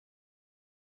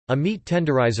A meat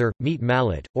tenderizer, meat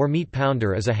mallet, or meat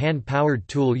pounder is a hand-powered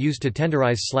tool used to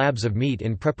tenderize slabs of meat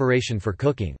in preparation for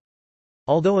cooking.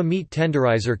 Although a meat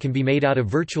tenderizer can be made out of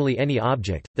virtually any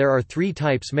object, there are three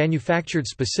types manufactured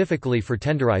specifically for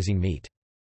tenderizing meat.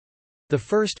 The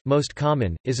first, most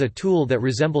common, is a tool that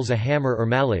resembles a hammer or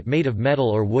mallet made of metal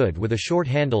or wood with a short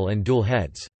handle and dual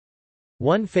heads.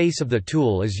 One face of the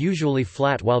tool is usually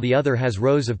flat while the other has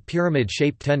rows of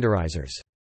pyramid-shaped tenderizers.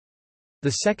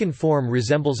 The second form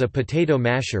resembles a potato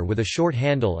masher with a short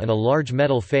handle and a large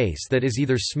metal face that is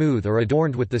either smooth or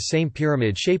adorned with the same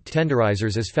pyramid-shaped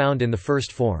tenderizers as found in the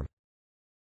first form.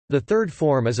 The third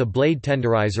form is a blade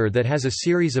tenderizer that has a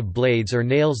series of blades or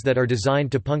nails that are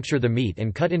designed to puncture the meat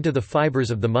and cut into the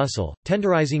fibers of the muscle.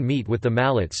 Tenderizing meat with the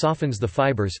mallet softens the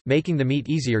fibers, making the meat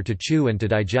easier to chew and to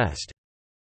digest.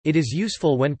 It is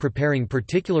useful when preparing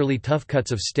particularly tough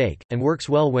cuts of steak, and works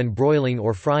well when broiling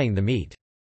or frying the meat.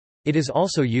 It is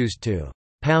also used to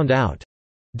pound out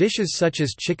dishes such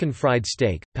as chicken fried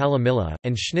steak, palamilla,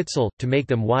 and schnitzel, to make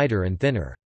them wider and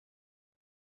thinner.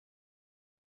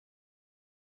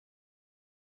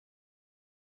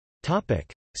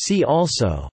 See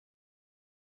also: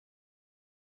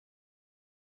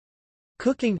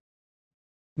 cooking,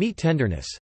 meat tenderness.